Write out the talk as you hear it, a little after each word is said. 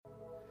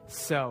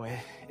So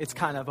it's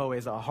kind of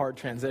always a hard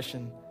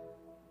transition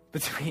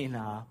between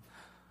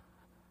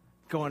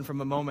going from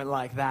a moment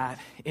like that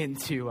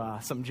into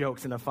some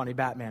jokes in a funny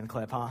Batman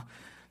clip, huh?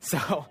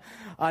 So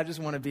I just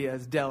want to be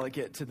as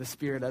delicate to the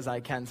Spirit as I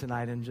can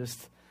tonight and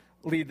just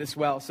lead this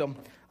well. So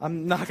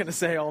I'm not going to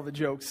say all the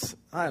jokes.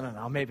 I don't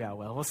know. Maybe I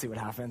will. We'll see what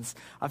happens.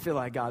 I feel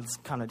like God's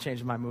kind of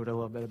changing my mood a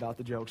little bit about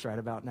the jokes right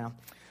about now.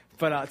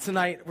 But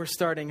tonight we're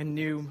starting a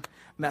new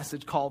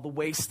message called The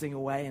Wasting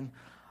Away. And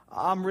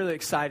I'm really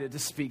excited to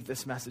speak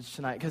this message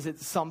tonight because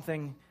it's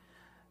something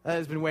that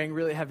has been weighing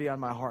really heavy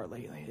on my heart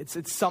lately.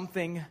 It's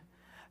something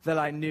that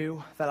I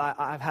knew that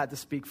I've had to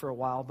speak for a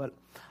while, but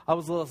I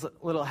was a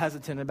little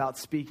hesitant about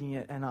speaking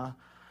it. And, I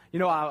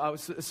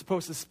was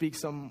supposed to speak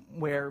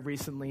somewhere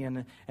recently,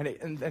 and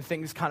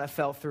things kind of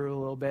fell through a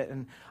little bit.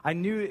 And I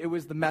knew it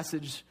was the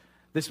message.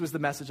 This was the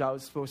message I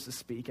was supposed to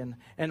speak, and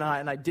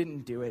I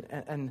didn't do it.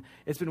 And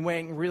it's been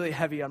weighing really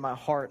heavy on my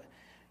heart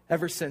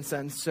ever since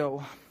then.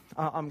 So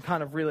I'm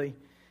kind of really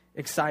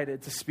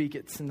excited to speak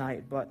it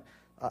tonight. But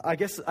I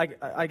guess I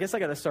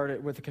got to start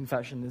it with a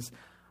confession.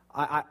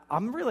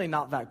 I'm really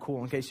not that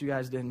cool, in case you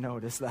guys didn't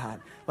notice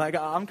that. Like,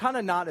 I'm kind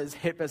of not as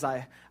hip as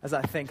I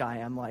think I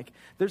am. Like,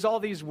 there's all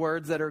these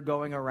words that are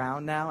going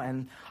around now,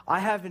 and I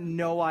have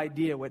no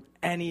idea what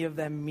any of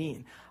them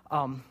mean.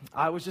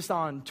 I was just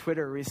on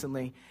Twitter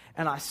recently,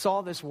 and I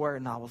saw this word,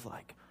 and I was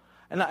like,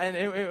 and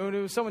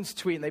it was someone's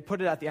tweet, and they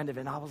put it at the end of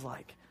it, and I was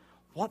like,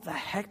 what the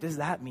heck does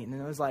that mean?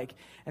 And it was like,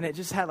 and it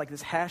just had like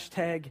this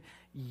hashtag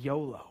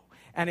YOLO.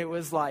 And it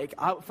was like,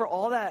 for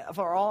all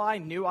I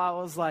knew, I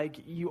was like,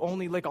 you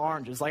only lick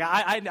oranges. Like,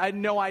 I had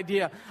no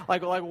idea,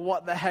 like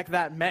what the heck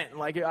that meant.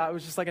 Like, it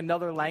was just like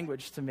another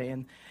language to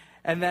me.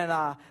 And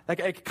then,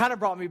 it kind of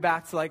brought me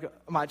back to, like,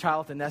 my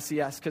childhood in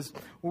SES, because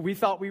we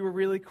thought we were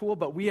really cool,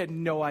 but we had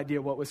no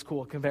idea what was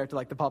cool compared to,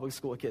 like, the public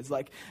school kids.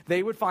 Like,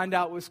 they would find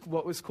out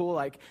what was cool,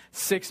 like,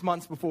 6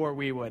 months before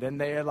we would. And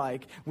they're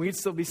like, we'd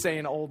still be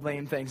saying old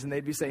lame things, and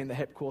they'd be saying the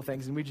hip cool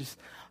things, and we just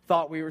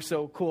thought we were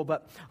so cool.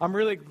 But I'm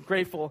really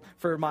grateful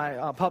for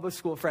my public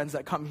school friends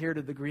that come here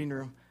to the green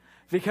room,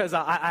 because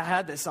I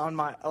had this on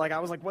my, like, I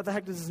was like, what the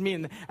heck does this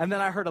mean? And then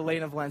I heard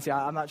Elena Valencia.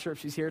 I'm not sure if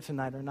she's here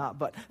tonight or not,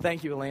 but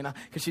thank you, Elena,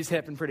 because she's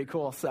hip and pretty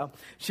cool. So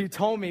she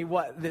told me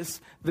what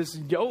this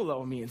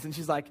YOLO means. And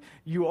she's like,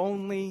 you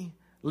only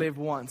live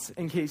once,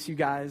 in case you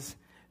guys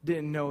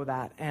didn't know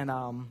that. And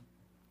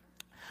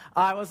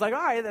I was like,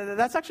 all right,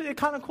 that's actually a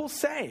kind of cool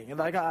saying.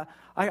 Like,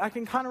 I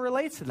can kind of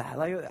relate to that.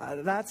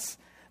 Like,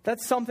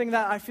 that's something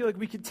that I feel like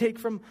we could take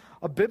from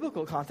a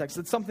biblical context.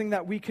 It's something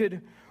that we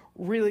could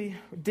really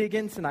dig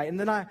in tonight. And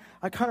then I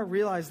kind of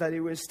realized that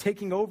it was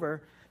taking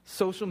over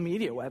social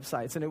media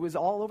websites, and it was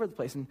all over the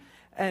place.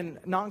 And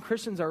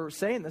non-Christians are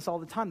saying this all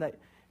the time, that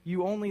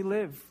you only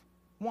live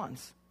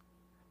once.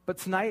 But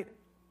tonight,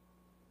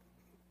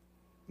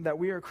 that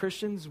we are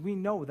Christians, we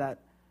know that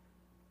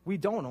we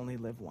don't only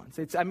live once.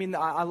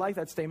 I like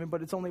that statement,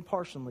 but it's only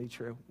partially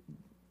true.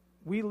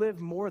 We live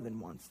more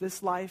than once.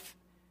 This life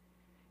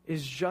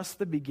is just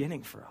the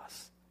beginning for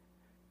us.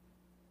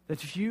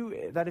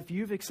 That if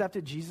you've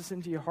accepted Jesus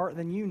into your heart,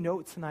 then you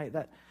know tonight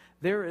that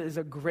there is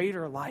a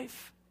greater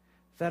life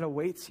that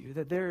awaits you,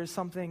 that there is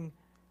something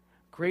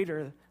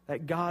greater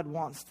that God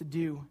wants to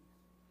do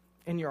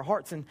in your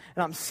hearts. And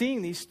I'm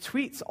seeing these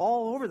tweets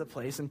all over the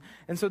place. And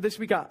so this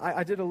week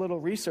I did a little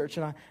research,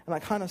 and I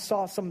kind of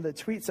saw some of the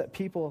tweets that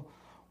people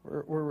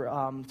were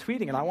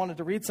tweeting, and I wanted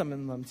to read some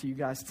of them to you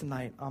guys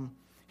tonight.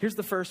 Here's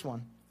the first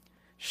one.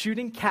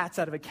 Shooting cats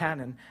out of a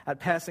cannon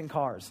at passing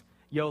cars.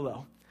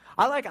 YOLO.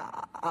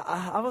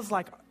 I was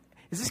like,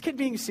 is this kid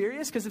being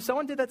serious? Because if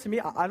someone did that to me,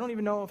 I don't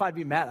even know if I'd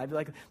be mad. I'd be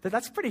like,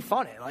 that's pretty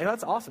funny. Like,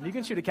 that's awesome. You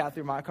can shoot a cat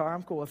through my car.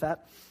 I'm cool with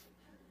that.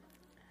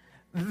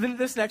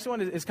 This next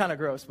one is kind of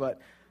gross, but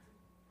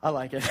I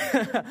like it.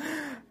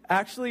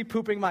 Actually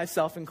pooping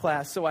myself in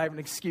class so I have an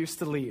excuse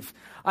to leave.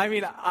 I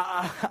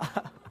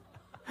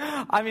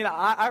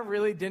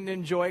really didn't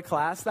enjoy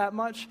class that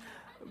much,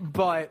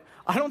 but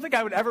I don't think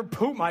I would ever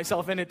poop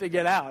myself in it to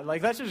get out.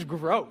 Like, that's just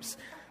gross.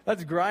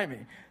 That's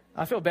grimy.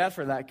 I feel bad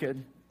for that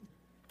kid.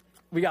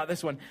 We got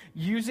this one.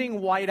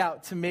 Using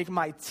whiteout to make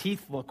my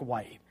teeth look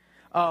white.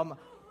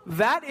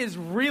 That is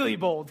really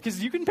bold,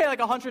 because you can pay like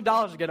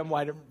 $100 to get them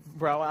white,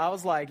 bro. I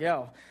was like,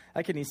 yo,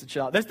 that kid needs to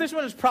chill out. This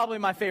one is probably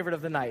my favorite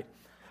of the night.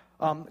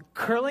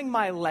 Curling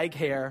my leg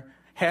hair,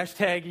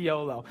 hashtag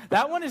YOLO.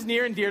 That one is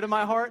near and dear to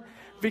my heart,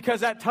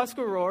 because at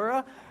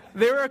Tuscarora,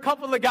 there were a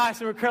couple of guys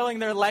who were curling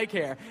their leg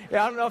hair.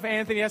 Yeah, I don't know if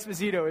Anthony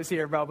Esposito is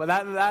here, bro, but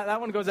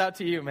that one goes out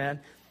to you, man.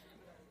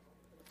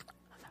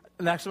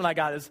 The next one I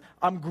got is,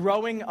 I'm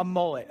growing a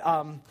mullet.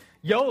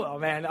 YOLO,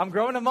 man. I'm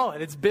growing a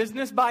mullet. It's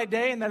business by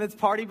day, and then it's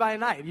party by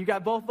night. You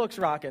got both looks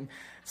rocking.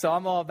 So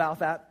I'm all about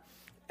that.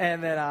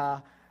 And then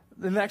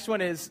the next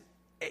one is,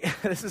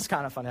 this is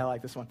kind of funny. I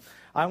like this one.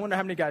 I wonder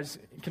how many guys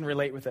can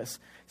relate with this.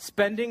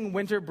 Spending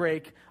winter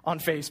break on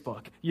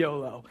Facebook.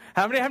 YOLO.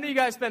 How many of you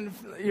guys spend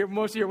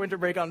most of your winter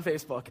break on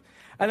Facebook?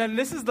 And then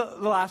this is the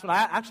last one.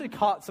 I actually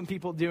caught some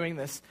people doing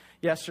this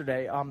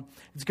yesterday.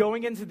 It's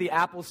going into the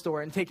Apple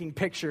store and taking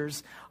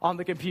pictures on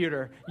the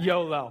computer.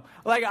 YOLO.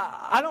 Like,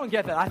 I don't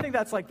get that. I think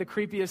that's like the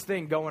creepiest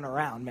thing going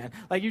around, man.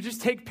 Like, you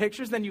just take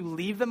pictures, then you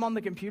leave them on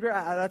the computer?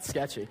 That's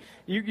sketchy.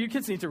 You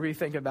kids need to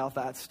rethink about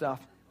that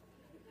stuff.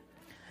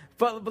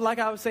 But like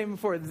I was saying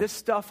before, this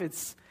stuff,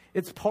 it's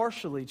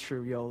partially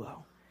true,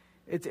 YOLO.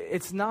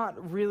 It's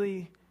not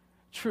really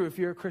true if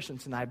you're a Christian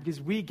tonight,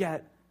 because we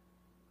get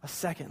a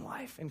second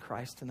life in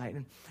Christ tonight.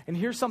 And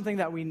here's something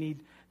that we need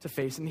to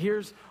face. And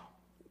here's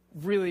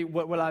really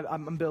what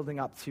I'm building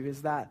up to,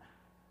 is that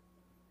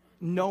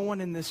no one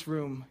in this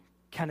room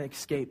can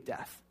escape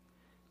death.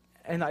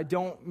 And I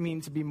don't mean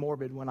to be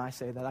morbid when I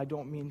say that. I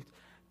don't mean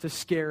to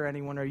scare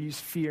anyone or use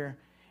fear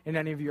in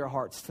any of your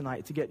hearts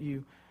tonight to get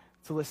you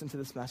to listen to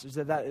this message.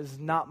 That is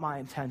not my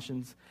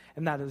intentions,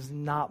 and that is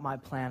not my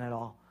plan at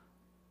all.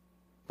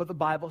 But the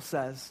Bible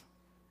says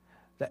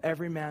that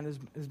every man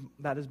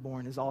that is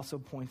born is also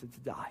appointed to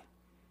die.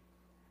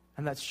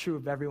 And that's true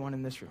of everyone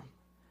in this room,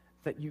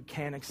 that you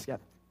can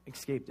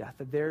escape death,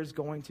 that there's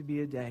going to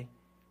be a day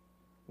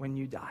when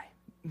you die.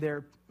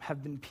 There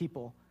have been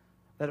people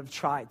that have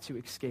tried to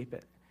escape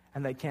it,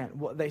 and they can't.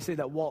 Well, they say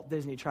that Walt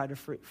Disney tried to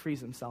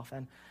freeze himself,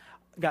 and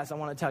guys, I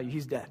want to tell you,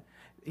 he's dead.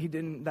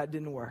 That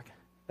didn't work.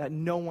 That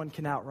no one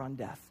can outrun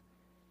death.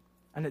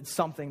 And it's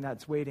something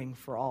that's waiting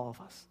for all of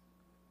us.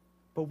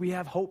 But we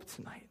have hope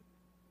tonight,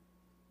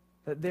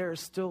 that there is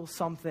still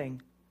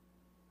something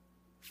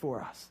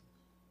for us,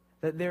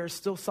 that there is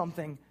still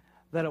something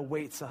that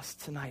awaits us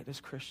tonight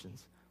as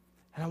Christians.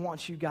 And I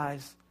want you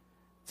guys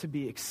to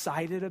be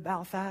excited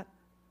about that,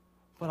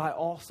 but I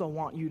also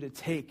want you to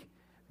take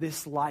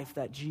this life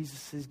that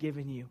Jesus has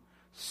given you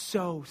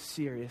so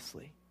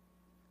seriously.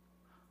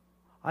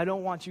 I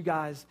don't want you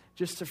guys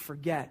just to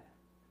forget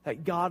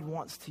that God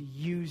wants to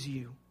use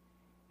you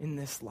in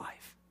this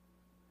life,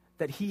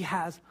 that he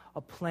has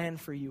a plan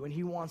for you, and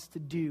he wants to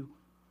do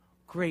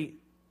great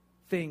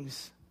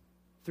things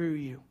through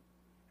you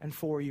and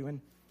for you.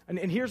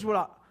 And here's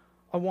what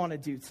I want to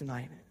do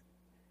tonight,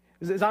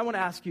 is I want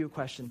to ask you a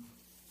question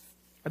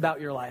about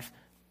your life.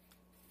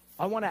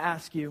 I want to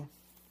ask you,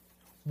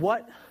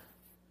 what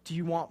do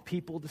you want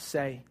people to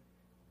say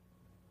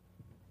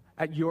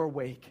at your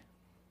wake?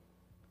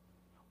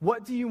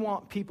 What do you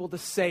want people to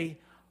say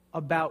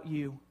about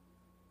you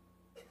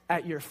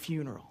at your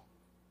funeral?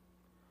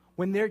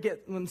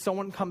 When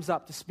someone comes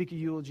up to speak a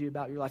eulogy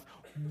about your life,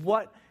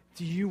 what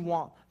do you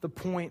want the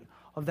point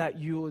of that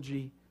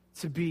eulogy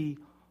to be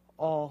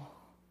all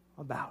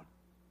about?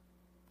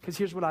 Because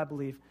here's what I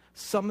believe.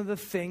 Some of the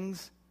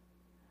things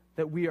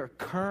that we are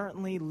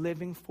currently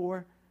living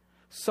for,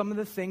 some of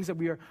the things that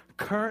we are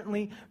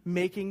currently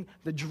making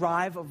the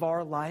drive of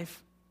our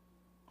life,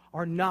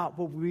 are not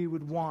what we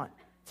would want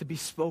to be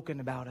spoken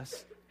about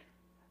us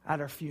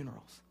at our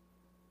funerals.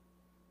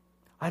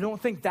 I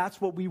don't think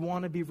that's what we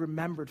want to be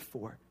remembered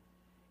for.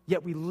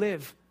 Yet we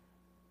live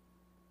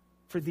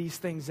for these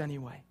things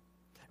anyway.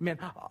 Man,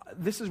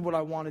 this is what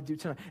I want to do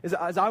tonight, is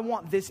I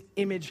want this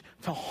image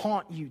to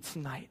haunt you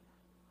tonight.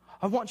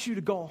 I want you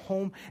to go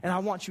home and I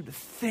want you to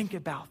think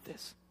about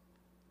this.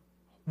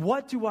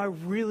 What do I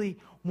really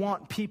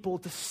want people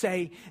to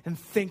say and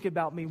think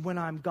about me when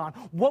I'm gone?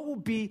 What will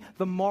be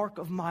the mark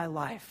of my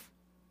life?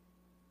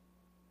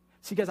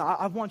 See, guys,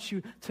 I want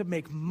you to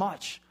make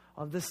much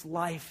of this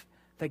life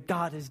that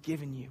God has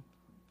given you.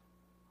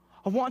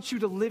 I want you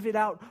to live it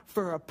out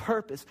for a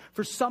purpose,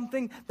 for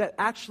something that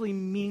actually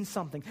means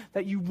something,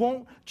 that you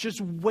won't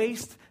just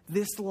waste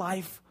this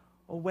life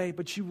away,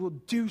 but you will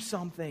do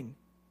something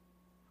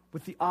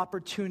with the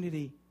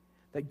opportunity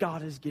that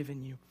God has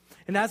given you.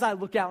 And as I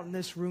look out in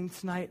this room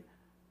tonight,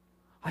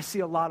 I see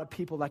a lot of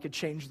people that could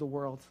change the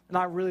world. And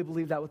I really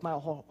believe that with my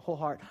whole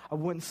heart. I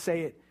wouldn't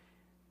say it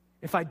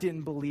if I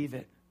didn't believe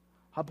it.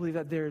 I believe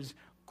that there's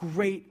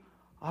great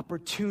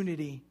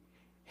opportunity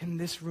in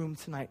this room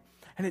tonight.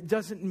 And it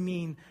doesn't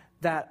mean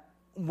that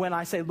when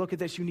I say, look at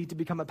this, you need to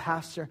become a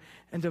pastor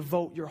and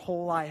devote your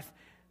whole life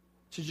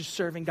to just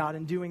serving God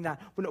and doing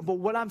that. But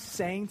what I'm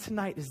saying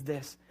tonight is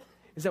this,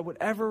 is that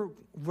whatever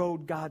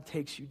road God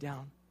takes you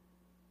down,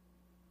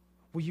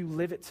 will you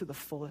live it to the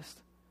fullest?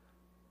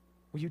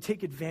 Will you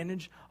take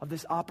advantage of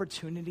this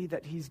opportunity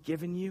that he's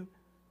given you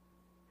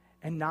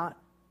and not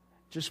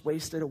just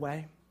waste it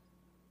away?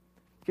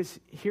 Because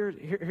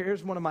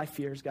here's one of my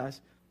fears,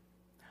 guys.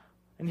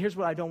 And here's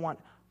what I don't want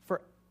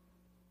for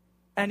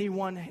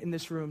anyone in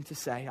this room to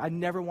say. I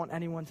never want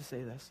anyone to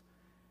say this.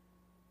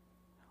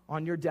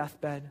 On your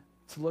deathbed,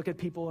 to look at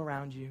people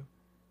around you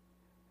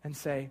and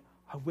say,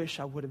 I wish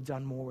I would have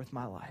done more with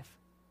my life.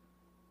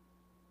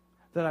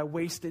 That I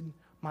wasted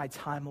my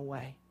time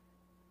away.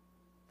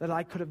 That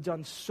I could have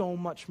done so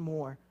much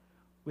more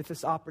with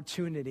this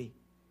opportunity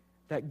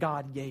that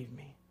God gave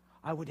me.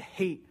 I would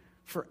hate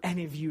for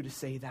any of you to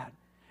say that.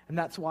 And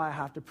that's why I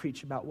have to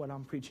preach about what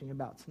I'm preaching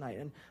about tonight.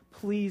 And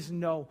please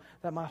know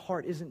that my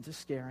heart isn't to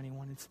scare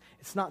anyone.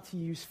 It's not to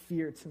use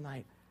fear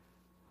tonight,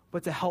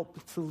 but to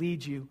help to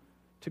lead you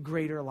to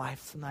greater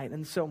life tonight.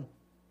 And so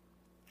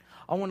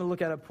I want to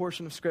look at a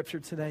portion of Scripture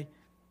today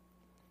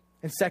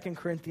in 2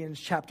 Corinthians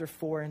chapter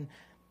 4. And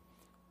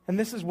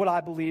this is what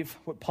I believe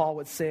what Paul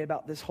would say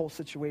about this whole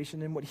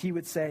situation and what he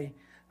would say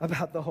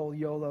about the whole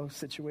YOLO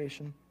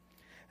situation.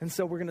 And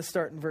so we're going to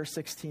start in verse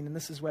 16, and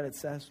this is what it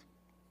says.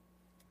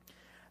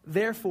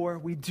 Therefore,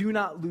 we do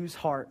not lose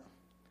heart,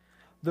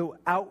 though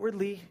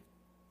outwardly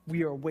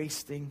we are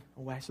wasting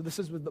away. So this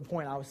is the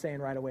point I was saying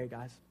right away,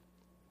 guys.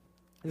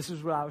 This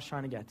is what I was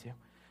trying to get to.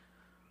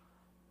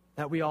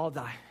 That we all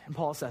die. And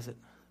Paul says it.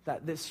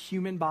 That this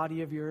human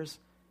body of yours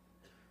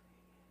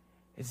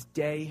is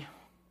day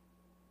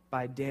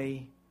by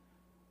day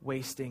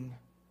wasting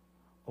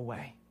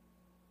away.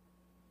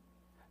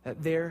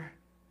 That there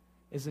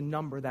is a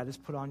number that is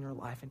put on your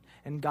life.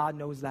 And God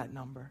knows that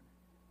number.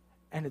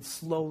 And it's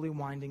slowly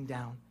winding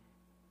down.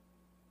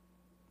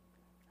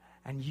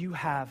 And you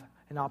have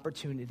an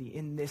opportunity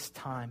in this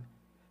time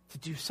to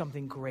do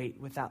something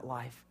great with that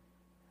life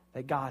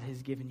that God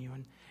has given you.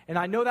 And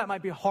I know that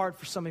might be hard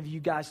for some of you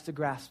guys to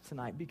grasp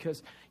tonight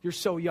because you're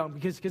so young,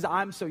 because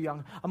I'm so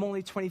young. I'm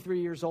only 23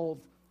 years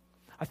old.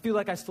 I feel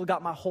like I still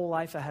got my whole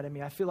life ahead of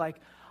me. I feel like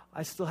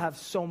I still have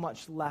so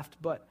much left,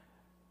 but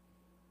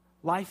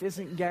life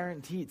isn't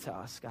guaranteed to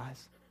us,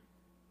 guys.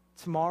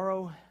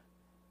 Tomorrow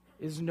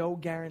is no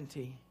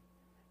guarantee.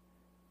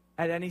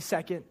 At any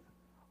second,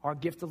 our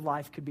gift of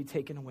life could be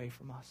taken away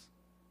from us.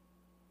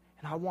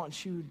 And I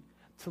want you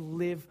to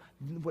live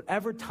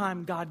whatever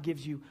time God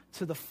gives you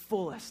to the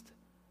fullest,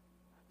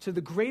 to the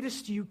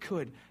greatest you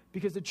could,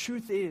 because the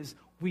truth is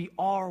we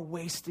are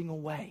wasting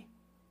away.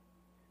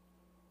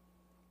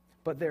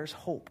 But there's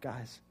hope,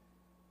 guys,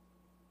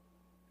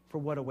 for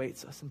what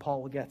awaits us, and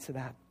Paul will get to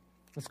that.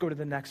 Let's go to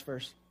the next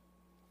verse.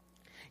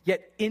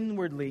 Yet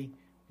inwardly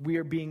we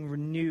are being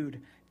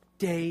renewed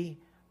day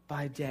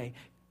by day.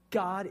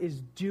 God is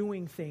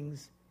doing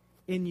things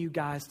in you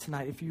guys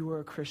tonight, if you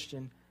are a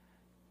Christian,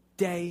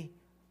 day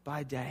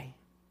by day.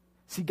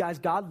 See, guys,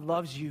 God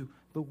loves you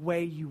the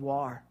way you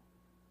are.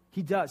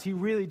 He does. He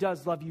really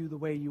does love you the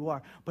way you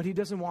are. But he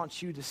doesn't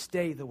want you to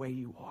stay the way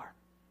you are.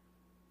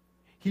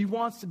 He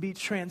wants to be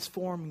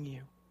transforming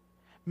you,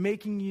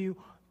 making you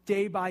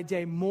day by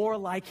day more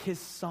like his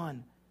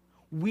son,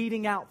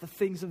 weeding out the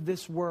things of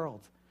this world,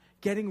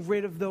 getting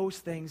rid of those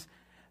things,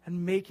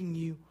 and making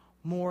you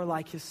more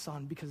like his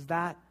son, because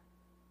that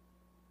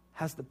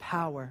has the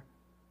power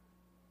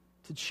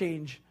to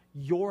change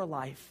your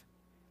life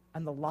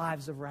and the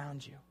lives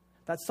around you.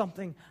 That's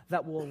something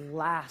that will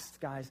last,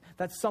 guys.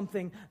 That's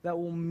something that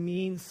will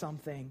mean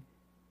something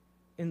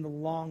in the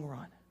long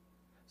run.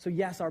 So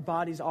yes, our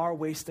bodies are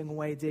wasting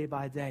away day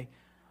by day,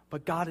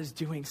 but God is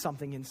doing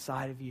something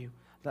inside of you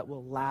that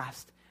will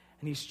last,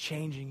 and he's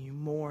changing you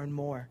more and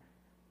more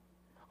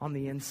on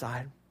the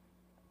inside.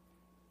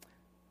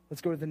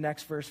 Let's go to the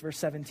next verse, verse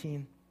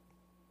 17.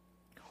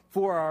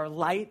 For our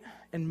light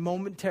and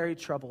momentary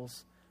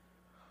troubles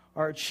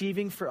are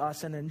achieving for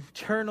us an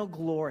eternal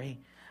glory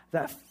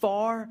that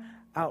far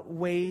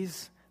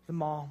outweighs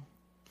them all.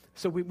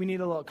 So we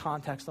need a little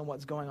context on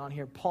what's going on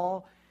here.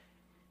 Paul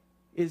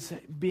is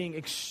being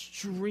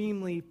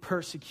extremely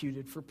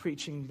persecuted for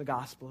preaching the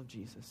gospel of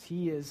Jesus.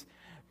 He is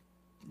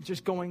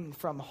just going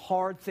from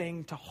hard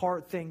thing to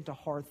hard thing to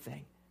hard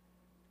thing.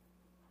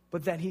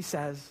 But then he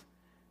says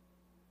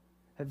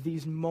that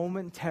these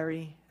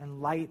momentary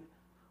and light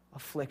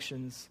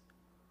afflictions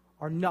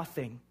are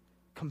nothing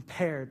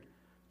compared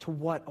to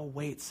what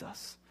awaits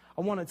us.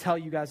 I want to tell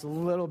you guys a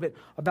little bit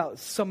about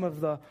some of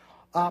the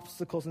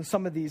obstacles and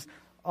some of these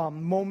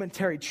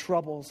momentary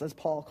troubles, as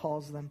Paul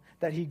calls them,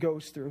 that he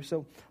goes through.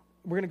 So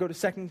we're going to go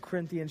to 2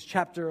 Corinthians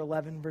chapter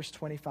 11, verse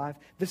 25.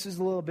 This is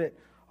a little bit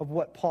of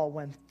what Paul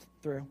went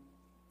through.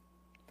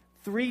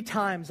 3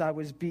 times I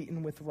was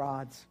beaten with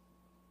rods.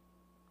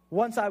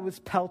 Once I was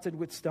pelted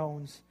with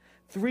stones.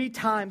 3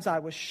 times I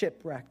was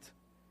shipwrecked.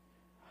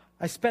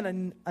 I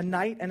spent a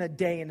night and a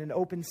day in an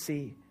open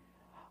sea.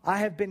 I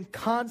have been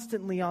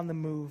constantly on the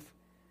move.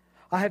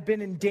 I have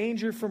been in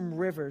danger from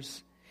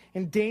rivers,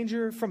 in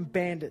danger from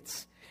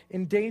bandits,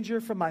 in danger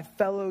from my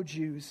fellow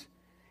Jews,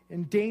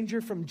 in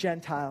danger from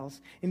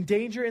Gentiles, in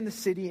danger in the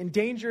city, in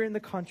danger in the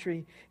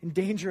country, in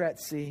danger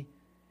at sea,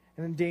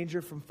 and in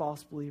danger from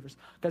false believers.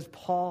 Because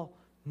Paul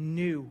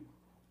knew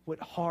what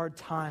hard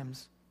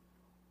times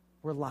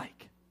were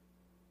like.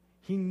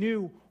 He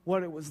knew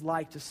what it was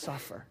like to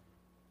suffer.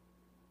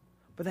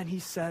 But then he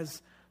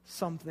says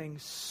something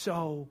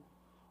so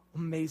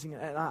amazing,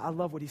 and I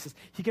love what he says.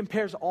 He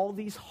compares all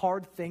these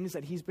hard things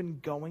that he's been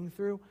going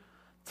through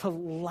to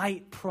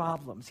light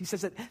problems. He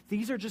says that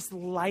these are just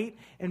light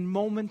and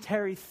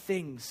momentary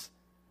things.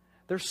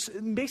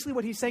 Basically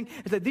what he's saying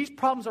is that these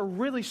problems are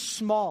really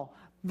small.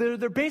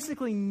 They're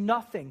basically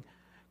nothing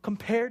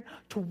compared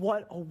to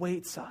what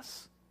awaits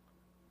us.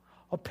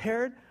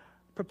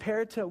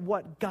 Prepared to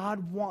what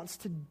God wants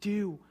to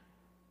do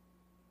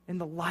in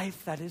the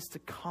life that is to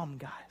come,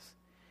 guys.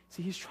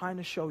 See, he's trying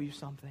to show you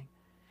something,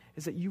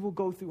 is that you will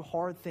go through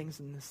hard things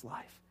in this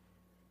life.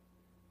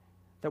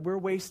 That we're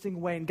wasting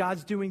away and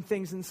God's doing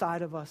things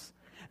inside of us.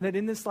 And that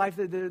in this life,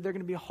 there are going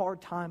to be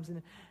hard times.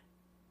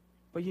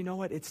 But you know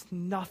what? It's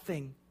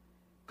nothing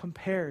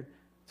compared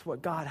to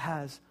what God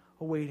has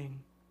awaiting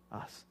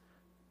us.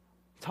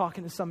 I'm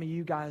talking to some of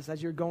you guys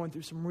as you're going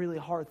through some really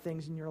hard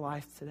things in your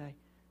life today.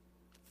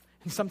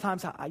 And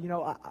sometimes, I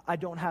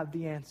don't have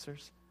the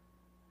answers.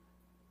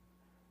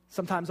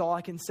 Sometimes all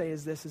I can say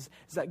is this, is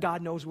that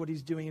God knows what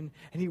he's doing,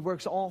 and he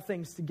works all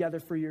things together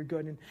for your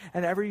good.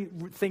 And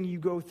everything you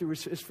go through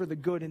is for the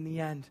good in the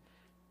end.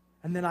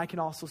 And then I can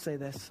also say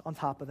this on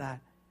top of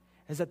that,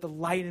 is that the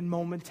light and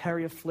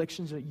momentary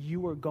afflictions that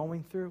you are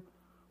going through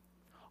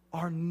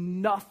are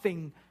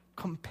nothing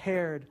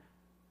compared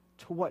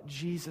to what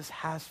Jesus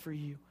has for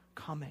you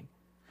coming.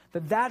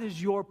 That is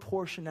your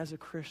portion as a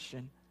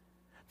Christian.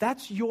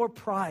 That's your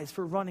prize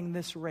for running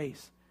this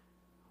race.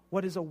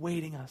 What is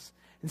awaiting us?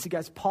 And see,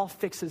 guys, Paul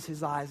fixes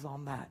his eyes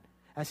on that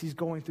as he's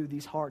going through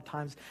these hard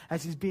times,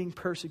 as he's being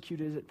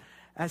persecuted,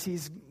 as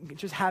he's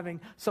just having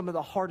some of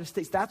the hardest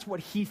days. That's what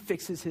he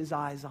fixes his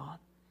eyes on.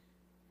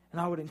 And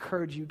I would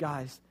encourage you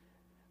guys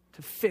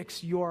to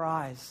fix your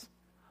eyes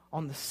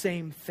on the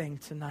same thing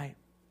tonight.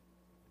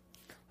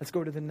 Let's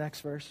go to the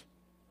next verse,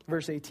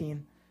 verse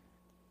 18.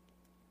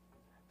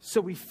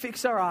 So we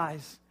fix our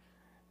eyes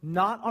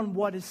not on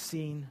what is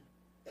seen,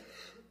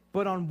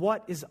 but on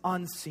what is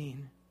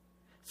unseen.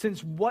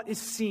 Since what is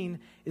seen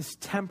is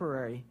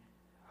temporary,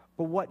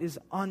 but what is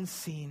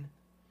unseen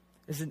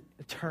is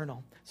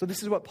eternal. So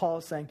this is what Paul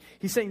is saying.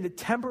 He's saying the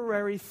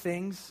temporary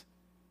things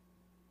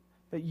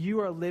that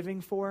you are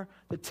living for,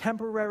 the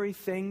temporary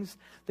things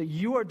that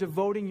you are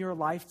devoting your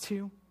life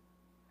to,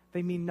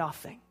 they mean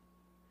nothing.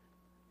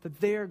 That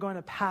they are going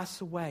to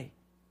pass away.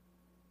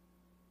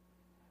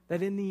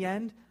 That in the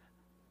end,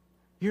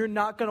 you're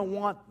not going to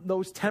want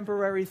those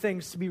temporary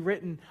things to be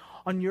written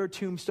on your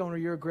tombstone or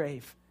your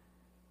grave,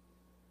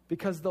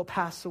 because they'll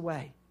pass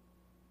away.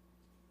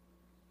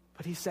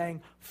 But he's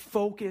saying,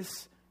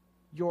 focus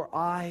your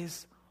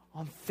eyes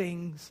on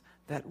things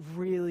that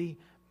really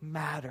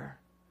matter.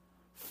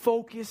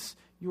 Focus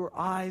your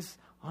eyes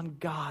on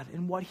God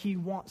and what he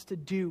wants to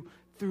do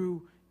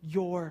through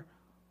your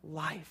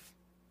life.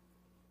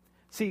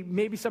 See,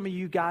 maybe some of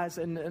you guys,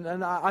 and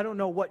I don't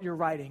know what you're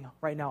writing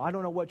right now. I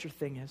don't know what your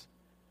thing is.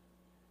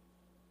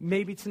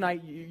 Maybe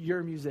tonight you're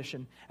a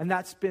musician, and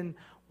that's been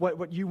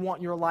what you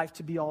want your life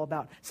to be all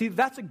about. See,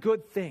 that's a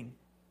good thing,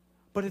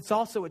 but it's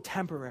also a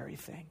temporary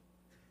thing.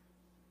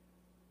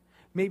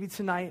 Maybe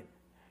tonight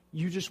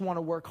you just want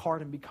to work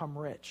hard and become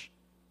rich.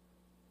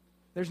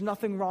 There's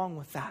nothing wrong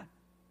with that.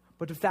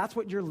 But if that's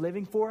what you're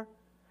living for,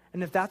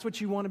 and if that's what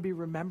you want to be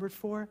remembered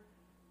for,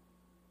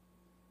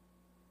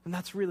 then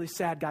that's really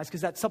sad, guys,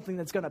 because that's something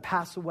that's going to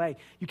pass away.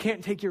 You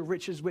can't take your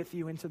riches with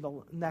you into the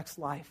next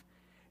life.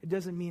 It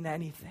doesn't mean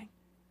anything.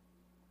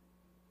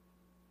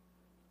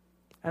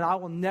 And I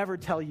will never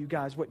tell you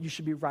guys what you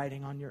should be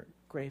writing on your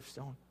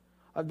gravestone,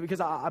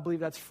 because I believe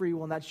that's free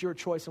will and that's your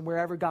choice and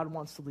wherever God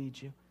wants to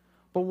lead you.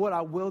 But what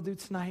I will do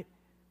tonight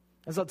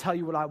is I'll tell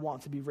you what I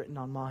want to be written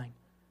on mine.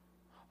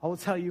 I will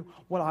tell you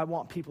what I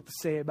want people to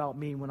say about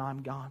me when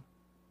I'm gone.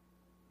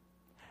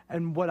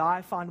 And what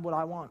I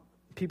want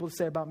people to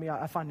say about me,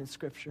 I find in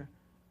Scripture.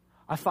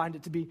 I find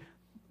it to be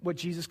what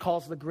Jesus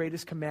calls the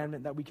greatest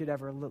commandment that we could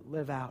ever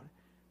live out,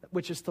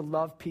 which is to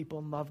love people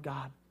and love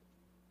God.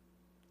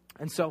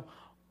 And so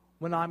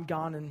when I'm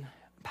gone and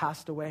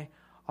passed away,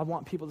 I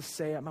want people to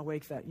say at my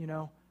wake that,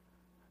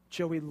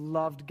 Joey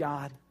loved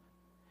God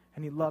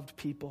and he loved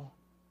people.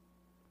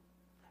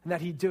 And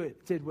that he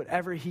did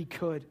whatever he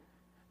could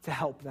to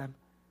help them.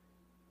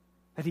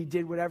 That he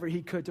did whatever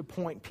he could to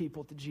point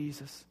people to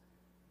Jesus.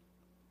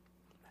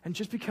 And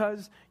just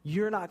because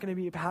you're not going to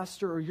be a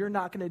pastor or you're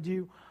not going to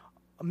do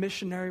a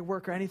missionary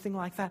work or anything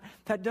like that,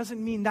 that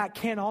doesn't mean that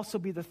can't also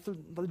be the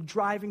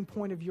driving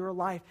point of your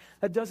life.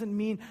 That doesn't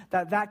mean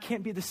that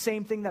can't be the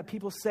same thing that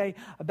people say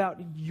about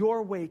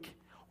your wake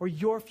or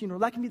your funeral.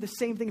 That can be the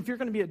same thing. If you're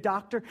going to be a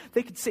doctor,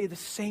 they could say the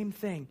same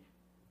thing.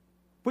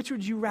 Which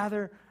would you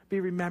rather be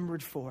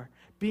remembered for?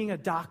 Being a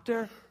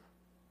doctor,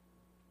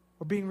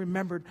 or being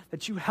remembered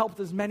that you helped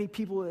as many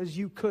people as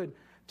you could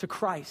to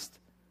Christ?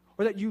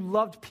 Or that you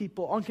loved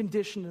people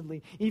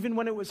unconditionally, even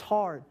when it was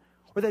hard?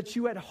 Or that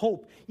you had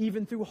hope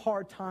even through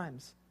hard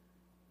times?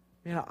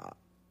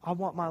 I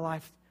want my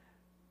life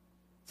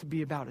to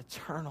be about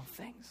eternal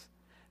things.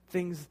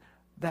 Things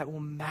that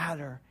will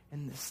matter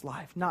in this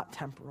life, not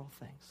temporal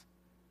things.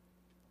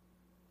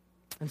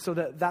 And so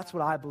that's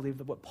what I believe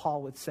that what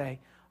Paul would say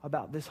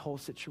about this whole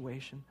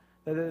situation.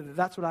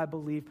 That's what I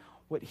believe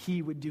what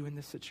he would do in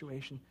this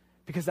situation.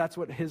 Because that's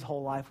what his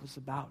whole life was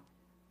about.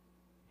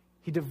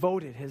 He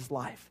devoted his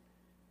life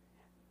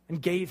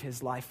and gave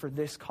his life for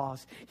this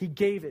cause. He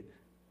gave it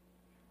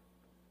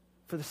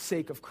for the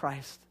sake of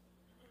Christ.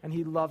 And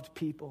he loved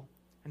people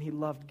and he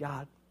loved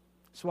God.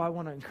 So I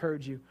want to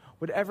encourage you,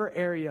 whatever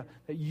area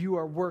that you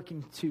are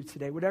working to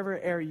today, whatever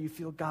area you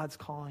feel God's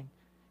calling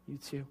you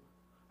to,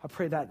 I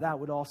pray that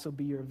would also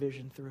be your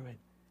vision through it.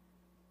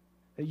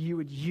 that you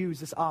would use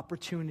this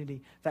opportunity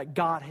that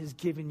God has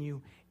given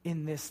you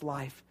in this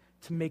life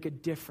to make a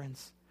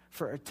difference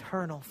for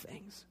eternal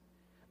things.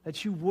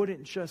 That you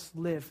wouldn't just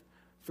live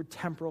for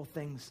temporal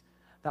things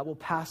that will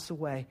pass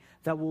away,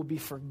 that will be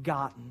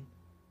forgotten.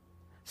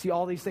 See,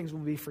 all these things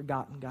will be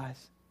forgotten,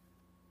 guys.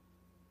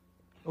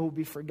 It will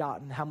be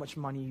forgotten how much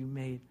money you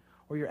made,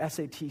 or your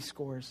SAT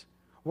scores,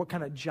 what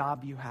kind of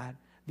job you had.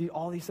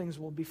 All these things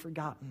will be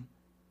forgotten.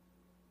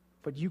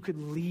 But you could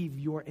leave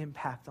your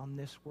impact on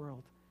this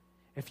world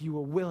if you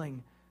were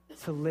willing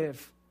to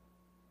live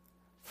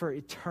for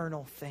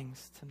eternal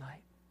things tonight.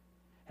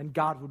 And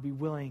God would be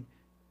willing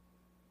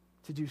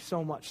to do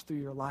so much through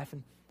your life.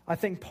 And I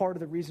think part of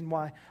the reason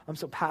why I'm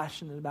so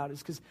passionate about it is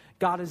because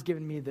God has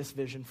given me this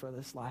vision for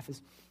this life.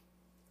 Is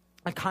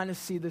I kind of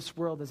see this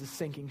world as a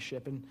sinking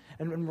ship,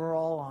 and we're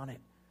all on it,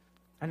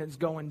 and it's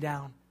going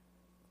down.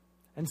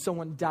 And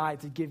someone died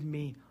to give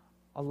me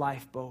a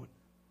lifeboat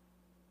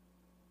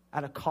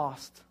at a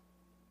cost.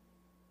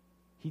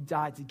 He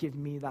died to give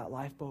me that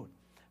lifeboat.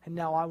 And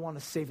now I want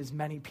to save as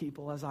many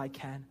people as I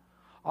can.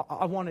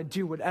 I want to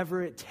do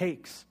whatever it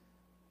takes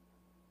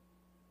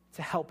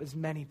to help as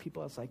many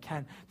people as I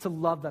can, to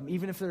love them,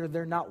 even if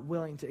they're not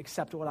willing to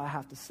accept what I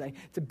have to say,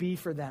 to be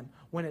for them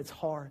when it's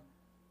hard.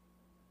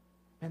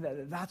 And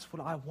that's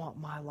what I want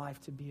my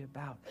life to be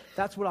about.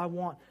 That's what I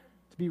want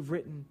to be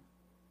written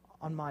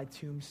on my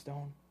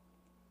tombstone.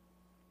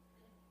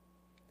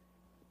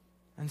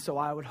 And so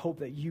I would hope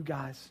that you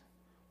guys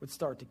would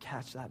start to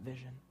catch that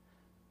vision.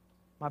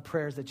 My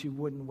prayer is that you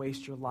wouldn't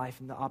waste your life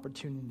and the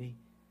opportunity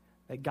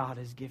that God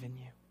has given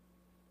you.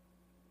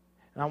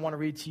 And I want to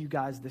read to you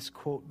guys this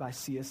quote by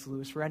C.S.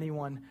 Lewis. For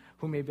anyone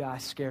who maybe I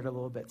scared a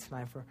little bit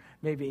tonight, for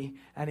maybe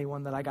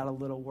anyone that I got a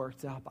little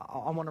worked up,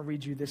 I want to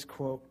read you this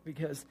quote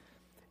because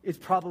it's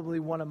probably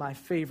one of my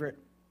favorite,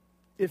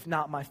 if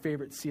not my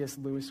favorite C.S.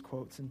 Lewis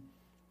quotes. And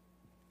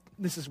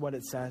this is what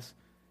it says.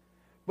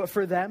 But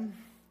for them,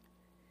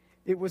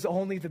 it was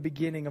only the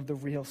beginning of the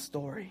real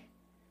story.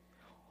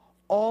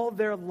 All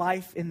their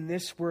life in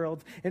this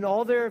world and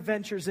all their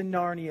adventures in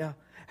Narnia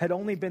had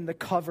only been the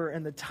cover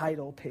and the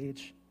title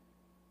page.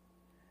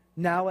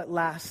 Now at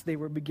last they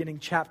were beginning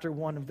chapter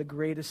 1 of the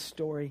greatest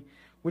story,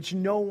 which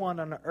no one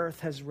on earth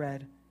has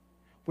read,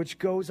 which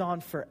goes on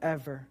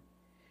forever,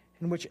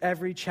 in which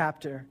every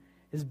chapter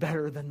is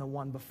better than the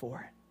one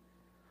before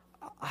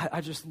it.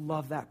 I just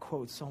love that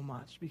quote so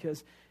much,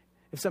 because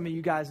if some of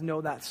you guys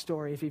know that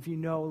story, if you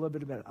know a little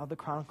bit about the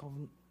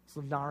Chronicles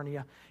of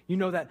Narnia, you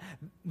know that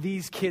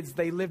these kids,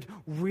 they lived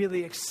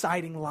really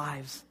exciting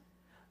lives,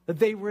 that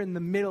they were in the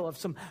middle of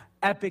some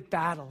epic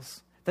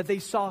battles, that they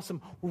saw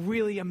some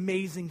really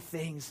amazing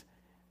things,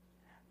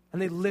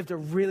 and they lived a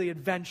really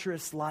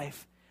adventurous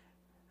life.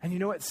 And you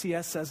know what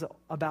C.S. says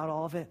about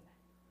all of it?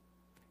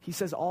 He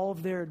says all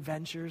of their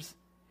adventures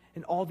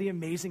and all the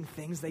amazing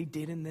things they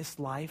did in this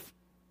life,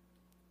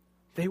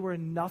 they were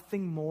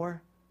nothing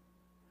more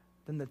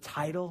than the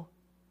title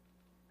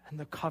and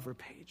the cover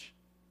page.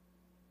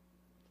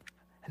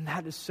 And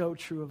that is so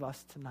true of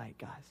us tonight,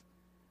 guys.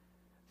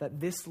 That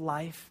this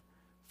life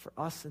for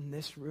us in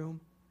this room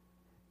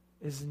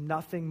is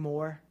nothing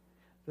more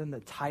than the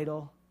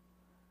title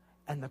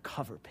and the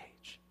cover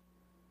page.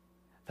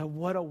 That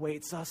what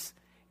awaits us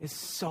is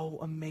so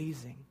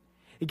amazing.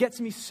 It gets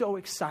me so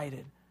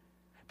excited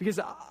because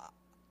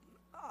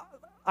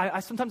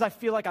I sometimes I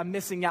feel like I'm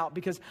missing out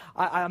because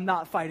I'm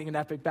not fighting an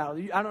epic battle.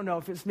 I don't know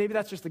if it's, maybe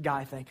that's just a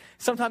guy thing.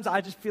 Sometimes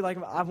I just feel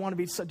like I want to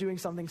be doing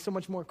something so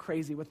much more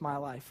crazy with my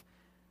life.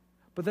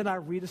 But then I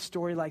read a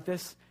story like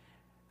this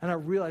and I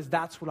realize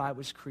that's what I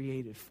was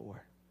created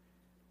for.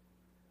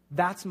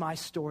 That's my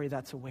story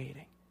that's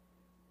awaiting.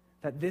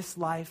 That this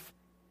life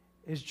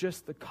is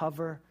just the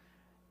cover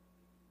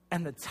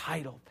and the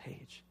title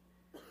page.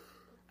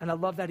 And I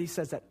love that he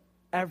says that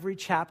every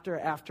chapter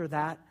after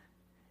that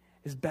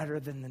is better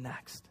than the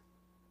next.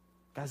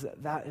 Guys,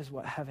 that is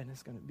what heaven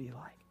is going to be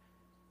like.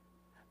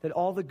 That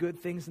all the good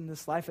things in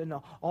this life and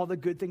all the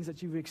good things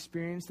that you've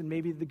experienced and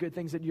maybe the good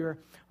things that you're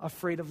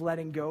afraid of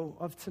letting go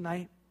of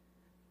tonight,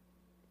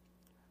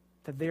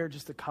 that they're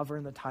just the cover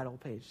and the title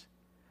page.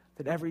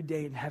 That every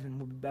day in heaven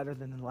will be better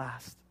than the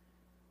last.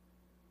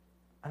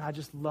 And I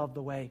just love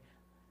the way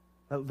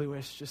that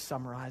Lewis just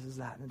summarizes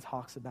that and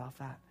talks about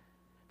that.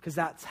 Because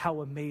that's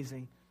how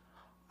amazing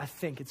I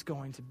think it's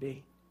going to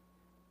be.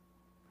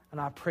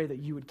 And I pray that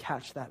you would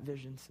catch that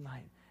vision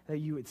tonight, that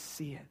you would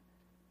see it.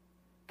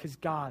 Because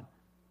God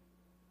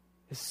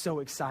is so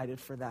excited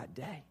for that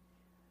day.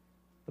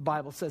 The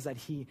Bible says that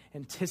he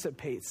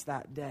anticipates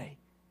that day.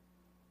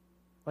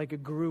 Like a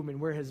groom,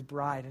 and we're his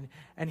bride,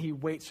 and he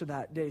waits for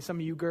that day. Some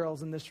of you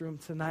girls in this room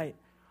tonight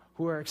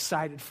who are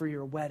excited for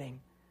your wedding,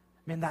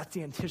 man, that's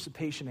the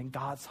anticipation in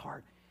God's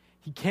heart.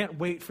 He can't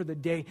wait for the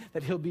day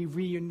that he'll be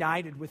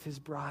reunited with his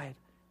bride.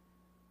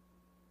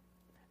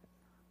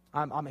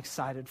 I'm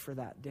excited for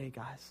that day,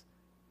 guys,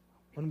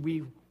 when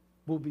we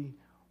will be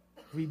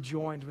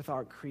rejoined with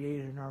our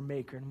Creator and our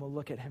Maker, and we'll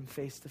look at him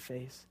face to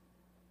face,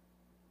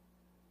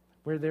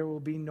 where there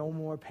will be no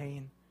more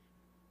pain,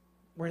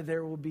 where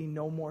there will be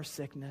no more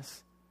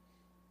sickness,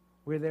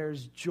 where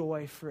there's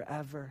joy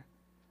forever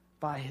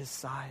by his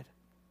side.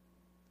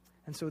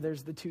 And so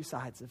there's the two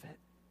sides of it.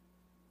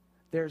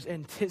 There's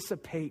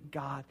anticipate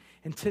God,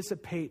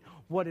 anticipate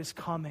what is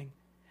coming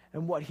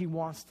and what he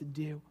wants to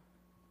do.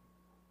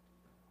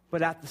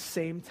 But at the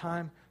same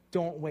time,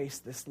 don't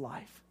waste this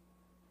life.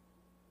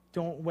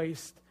 Don't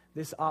waste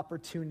this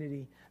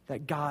opportunity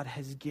that God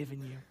has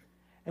given you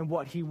and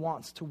what he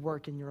wants to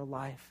work in your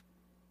life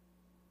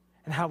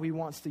and how he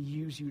wants to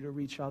use you to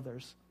reach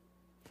others.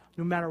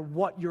 No matter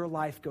what your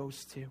life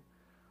goes to,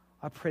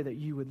 I pray that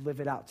you would live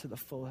it out to the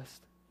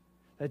fullest,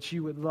 that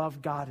you would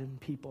love God and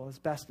people as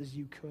best as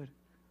you could.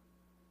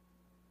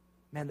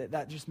 Man,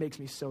 that just makes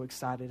me so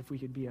excited if we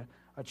could be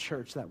a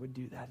church that would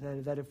do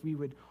that. That if we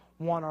would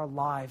want our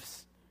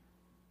lives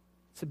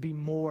to be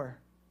more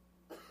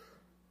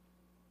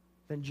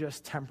than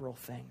just temporal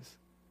things,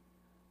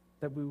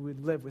 that we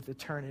would live with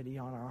eternity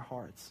on our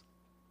hearts.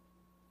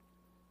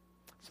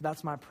 So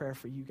that's my prayer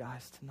for you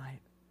guys tonight.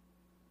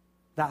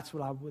 That's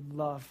what I would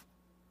love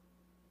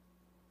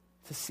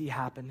to see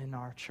happen in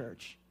our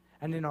church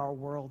and in our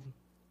world.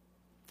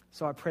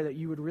 So I pray that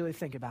you would really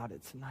think about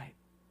it tonight.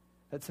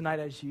 That tonight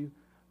as you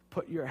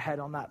put your head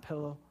on that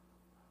pillow,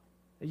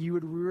 that you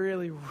would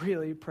really,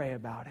 really pray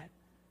about it.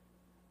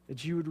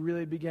 That you would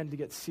really begin to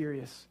get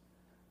serious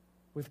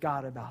with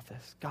God about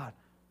this. God,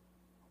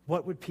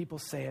 what would people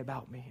say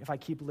about me if I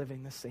keep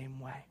living the same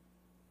way?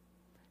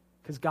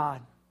 Because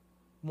God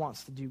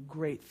wants to do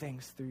great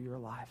things through your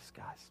lives,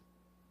 guys.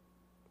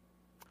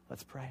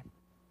 Let's pray.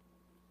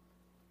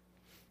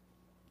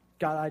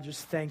 God, I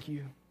just thank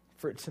you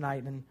for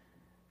tonight and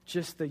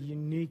just the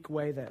unique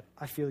way that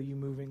I feel you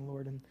moving,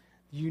 Lord, and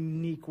the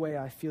unique way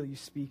I feel you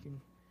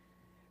speaking.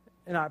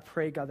 And I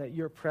pray, God, that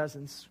your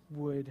presence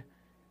would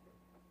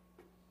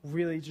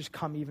really just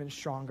come even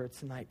stronger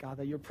tonight, God,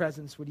 that your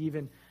presence would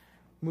even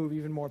move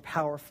even more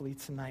powerfully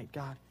tonight,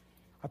 God.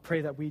 I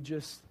pray that we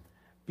just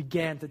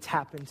began to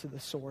tap into the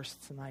source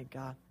tonight,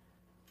 God.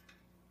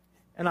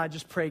 And I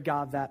just pray,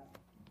 God, that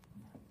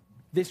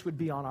this would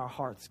be on our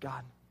hearts,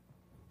 God,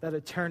 that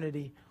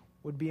eternity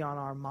would be on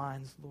our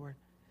minds, Lord.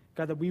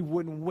 God, that we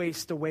wouldn't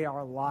waste away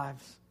our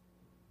lives.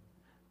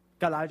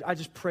 God, I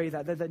just pray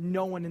that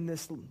no one in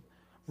this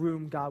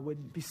room, God,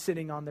 would be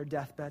sitting on their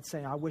deathbed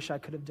saying, I wish I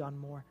could have done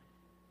more.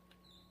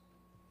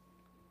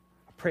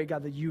 I pray,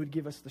 God, that you would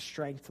give us the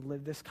strength to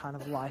live this kind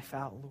of life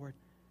out, Lord.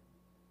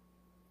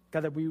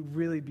 God, that we would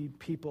really be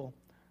people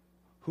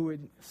who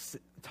would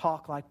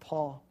talk like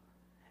Paul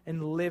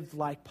and lived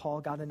like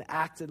Paul, God, and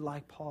acted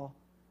like Paul.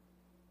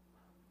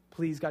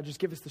 Please, God, just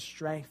give us the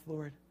strength,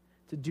 Lord,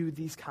 to do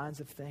these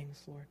kinds of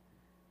things, Lord.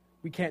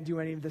 We can't do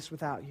any of this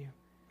without you.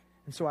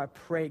 And so I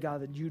pray,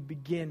 God, that you'd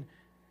begin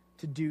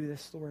to do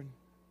this, Lord.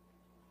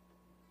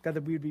 God,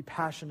 that we would be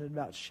passionate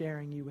about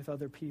sharing you with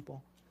other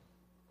people.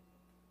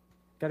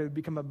 God, it would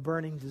become a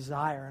burning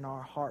desire in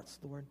our hearts,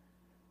 Lord.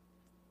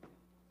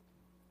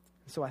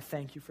 And so I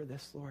thank you for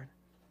this, Lord.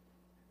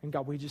 And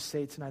God, we just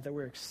say tonight that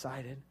we're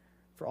excited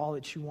for all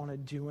that you want to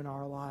do in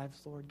our lives,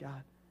 Lord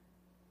God.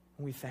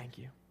 And we thank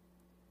you.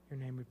 In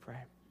your name we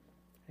pray.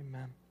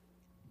 Amen.